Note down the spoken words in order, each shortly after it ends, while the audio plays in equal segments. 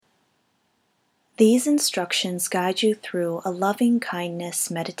These instructions guide you through a loving kindness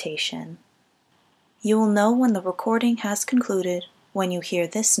meditation. You will know when the recording has concluded when you hear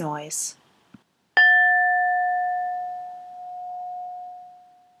this noise.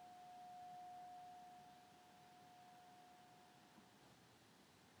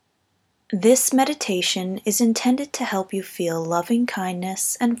 This meditation is intended to help you feel loving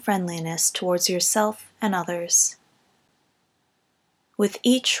kindness and friendliness towards yourself and others. With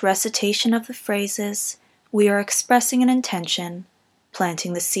each recitation of the phrases, we are expressing an intention,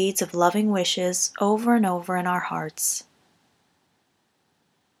 planting the seeds of loving wishes over and over in our hearts.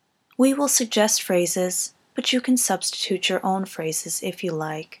 We will suggest phrases, but you can substitute your own phrases if you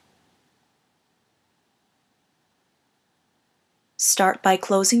like. Start by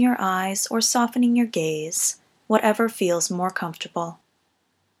closing your eyes or softening your gaze, whatever feels more comfortable.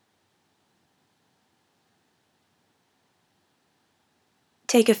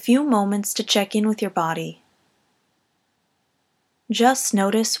 Take a few moments to check in with your body. Just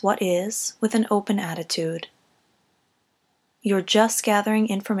notice what is with an open attitude. You're just gathering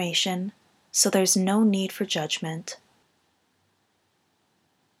information, so there's no need for judgment.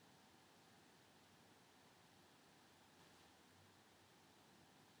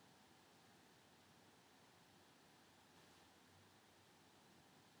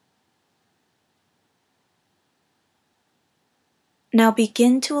 Now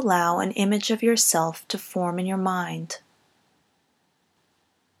begin to allow an image of yourself to form in your mind.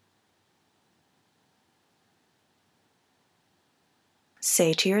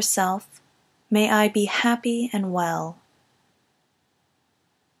 Say to yourself, "May I be happy and well."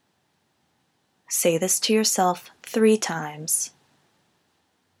 Say this to yourself 3 times.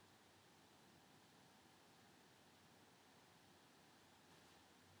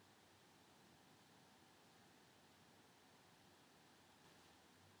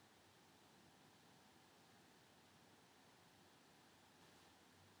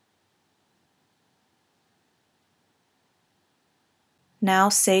 Now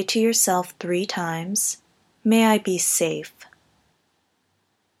say to yourself 3 times, "May I be safe."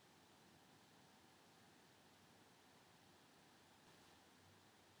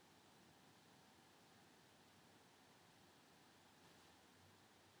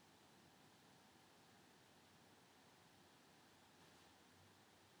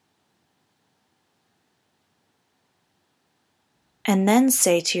 And then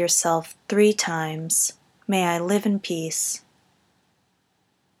say to yourself 3 times, "May I live in peace."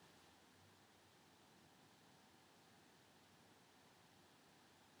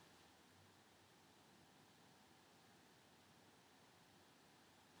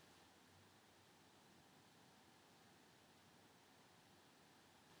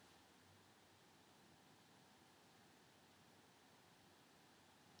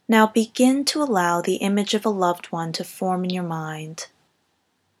 Now begin to allow the image of a loved one to form in your mind.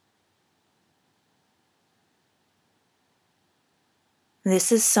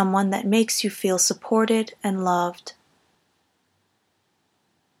 This is someone that makes you feel supported and loved.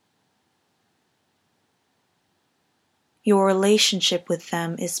 Your relationship with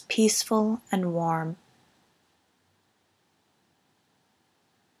them is peaceful and warm.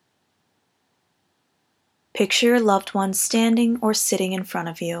 Picture your loved one standing or sitting in front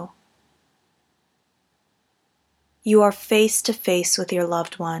of you. You are face to face with your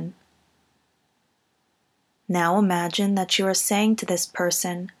loved one. Now imagine that you are saying to this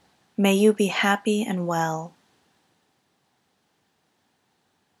person, "May you be happy and well."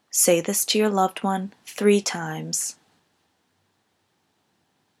 Say this to your loved one 3 times.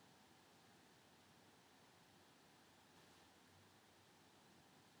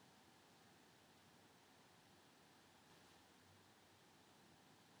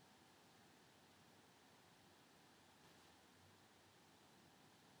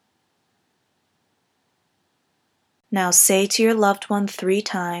 Now say to your loved one 3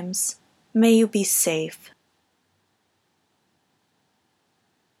 times, "May you be safe."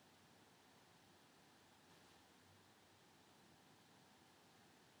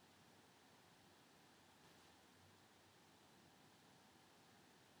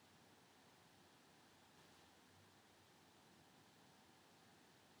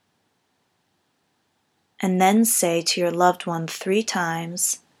 And then say to your loved one 3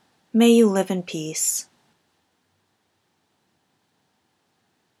 times, "May you live in peace."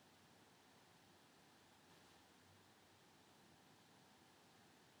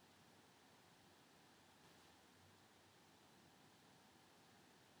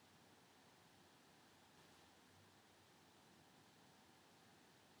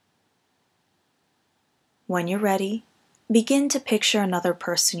 When you're ready, begin to picture another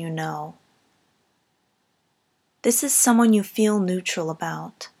person you know. This is someone you feel neutral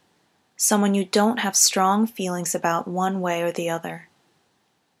about, someone you don't have strong feelings about one way or the other.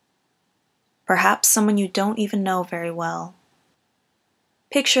 Perhaps someone you don't even know very well.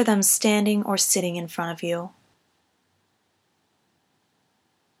 Picture them standing or sitting in front of you.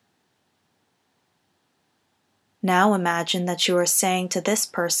 Now imagine that you are saying to this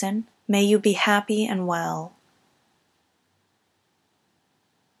person, "May you be happy and well."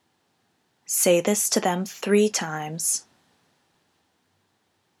 Say this to them 3 times.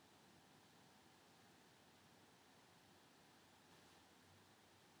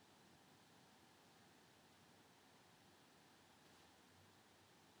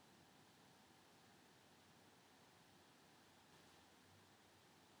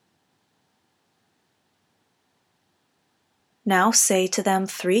 Now say to them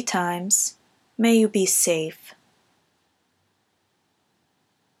 3 times, "May you be safe."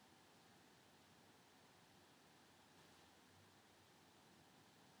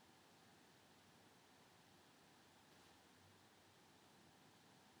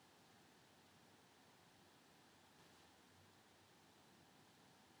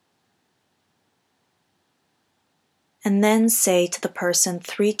 And then say to the person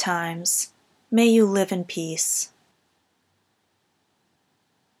 3 times, "May you live in peace."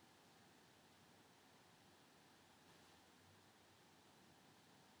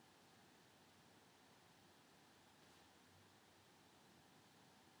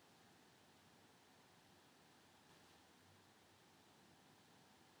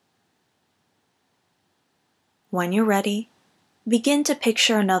 When you're ready, begin to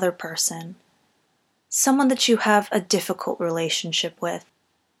picture another person, someone that you have a difficult relationship with.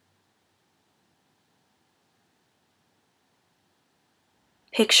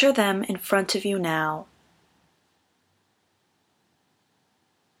 Picture them in front of you now.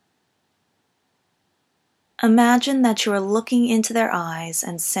 Imagine that you are looking into their eyes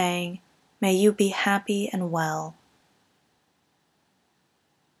and saying, "May you be happy and well."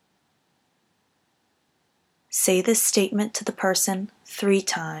 Say this statement to the person 3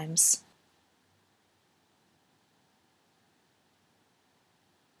 times.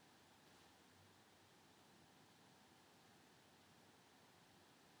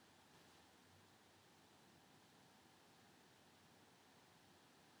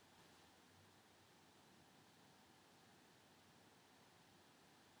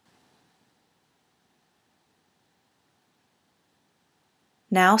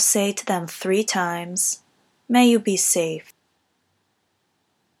 Now say to them 3 times, "May you be safe."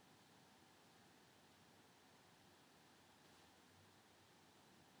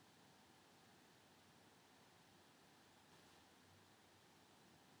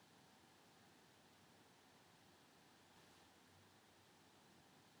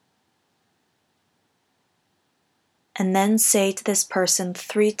 And then say to this person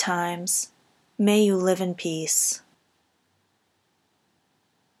 3 times, "May you live in peace."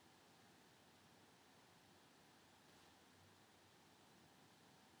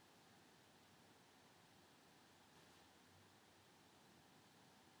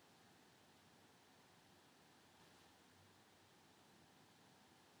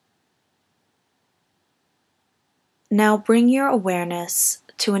 Now bring your awareness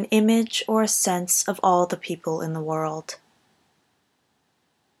to an image or a sense of all the people in the world.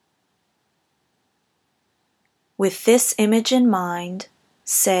 With this image in mind,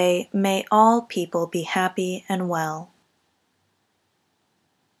 say, "May all people be happy and well."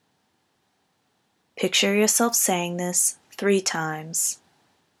 Picture yourself saying this 3 times.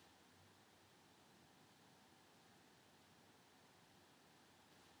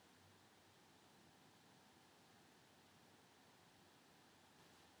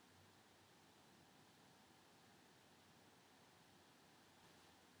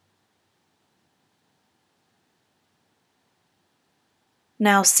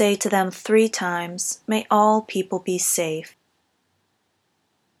 Now say to them 3 times, "May all people be safe."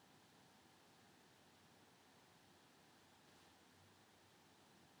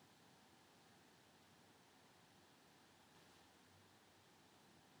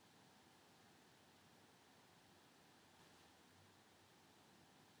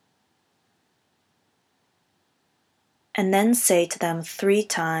 And then say to them 3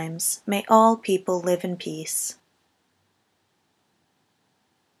 times, "May all people live in peace."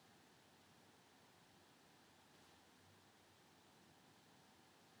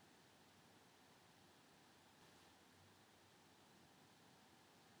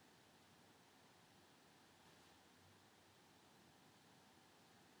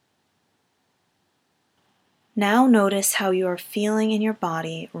 Now notice how you are feeling in your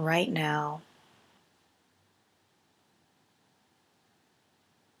body right now.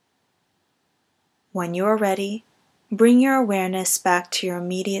 When you are ready, bring your awareness back to your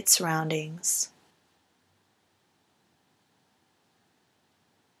immediate surroundings.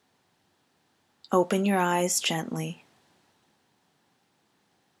 Open your eyes gently.